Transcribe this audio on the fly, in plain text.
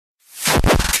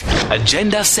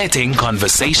Agenda-setting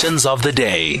conversations of the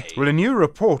day. Well, a new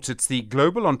report, it's the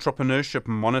Global Entrepreneurship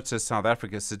Monitor South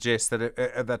Africa, suggests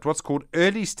that what's called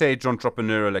early-stage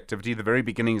entrepreneurial activity, the very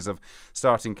beginnings of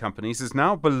starting companies, is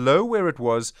now below where it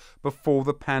was before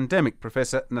the pandemic.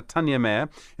 Professor Natanya Meyer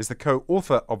is the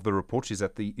co-author of the report. She's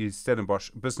at the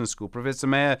Stellenbosch Business School. Professor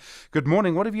Meyer, good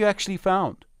morning. What have you actually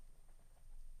found?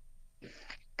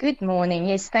 Good morning.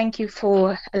 Yes, thank you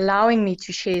for allowing me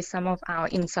to share some of our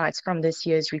insights from this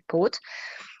year's report.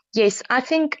 Yes, I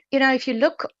think, if you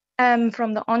look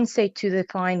from the onset to the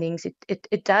findings,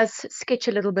 it does sketch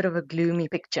a little bit of a gloomy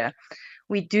picture.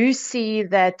 We do see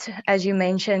that, as you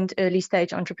mentioned, early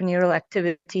stage entrepreneurial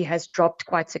activity has dropped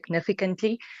quite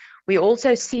significantly. We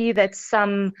also see that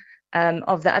some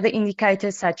of the other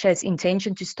indicators, such as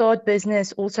intention to start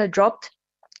business, also dropped.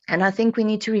 And I think we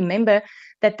need to remember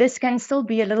that this can still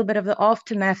be a little bit of the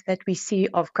aftermath that we see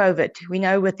of COVID. We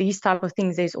know with these type of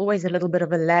things, there's always a little bit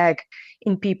of a lag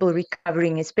in people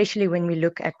recovering, especially when we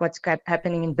look at what's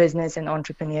happening in business and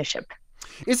entrepreneurship.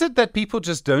 Is it that people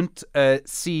just don't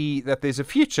see that there's a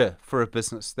future for a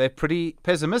business? They're pretty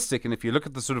pessimistic, and if you look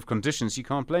at the sort of conditions, you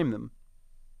can't blame them.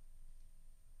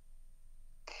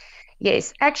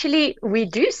 Yes, actually, we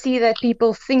do see that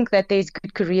people think that there's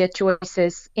good career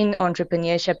choices in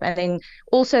entrepreneurship, and then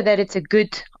also that it's a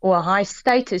good or a high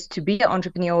status to be an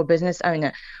entrepreneur or business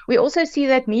owner. We also see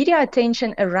that media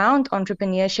attention around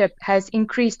entrepreneurship has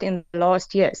increased in the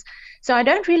last years. So I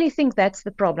don't really think that's the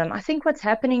problem. I think what's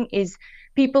happening is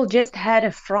people just had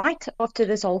a fright after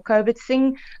this whole COVID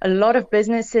thing. A lot of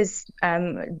businesses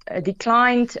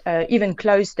declined, even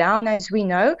closed down, as we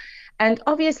know. And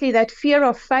obviously that fear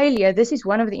of failure, this is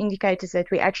one of the indicators that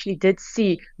we actually did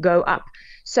see go up.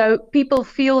 So people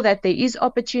feel that there is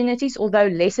opportunities, although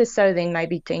lesser so than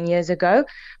maybe 10 years ago.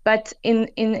 But in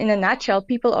a nutshell,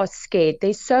 people are scared.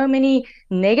 There's so many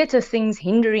negative things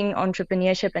hindering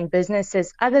entrepreneurship and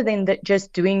businesses other than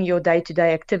just doing your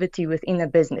day-to-day activity within a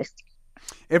business.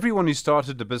 Everyone who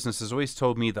started a business has always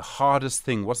told me the hardest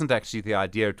thing wasn't actually the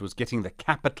idea, it was getting the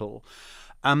capital.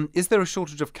 Is there a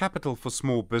shortage of capital for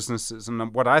small businesses?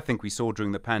 And what I think we saw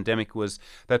during the pandemic was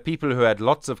that people who had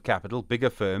lots of capital, bigger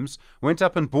firms, went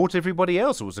up and bought everybody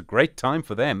else. It was a great time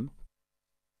for them.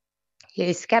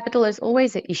 Yes, capital is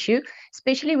always an issue,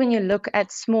 especially when you look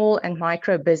at small and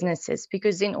micro businesses,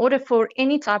 because in order for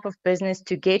any type of business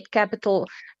to get capital,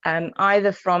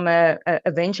 either from a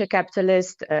venture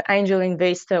capitalist, an angel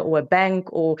investor, or a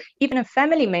bank, or even a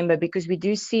family member, because we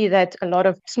do see that a lot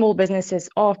of small businesses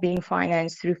are being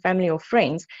financed through family or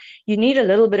friends, you need a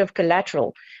little bit of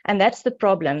collateral. And that's the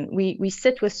problem. We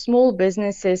sit with small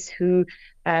businesses who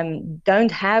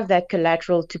don't have that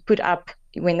collateral to put up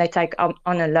when they take on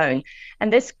a loan.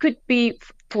 And this could be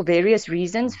for various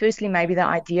reasons. Firstly, maybe the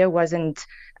idea wasn't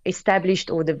established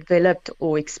or developed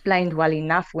or explained well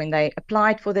enough when they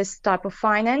applied for this type of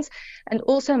finance. And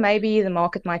also maybe the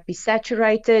market might be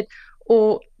saturated,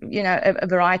 or a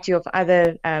variety of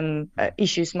other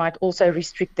issues might also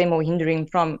restrict them or hinder them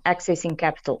from accessing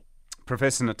capital.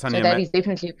 Professor Natanya So that is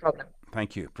definitely a problem.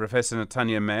 Thank you. Professor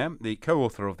Natanya Meyer, the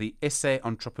co-author of the Essay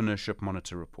Entrepreneurship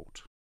Monitor Report.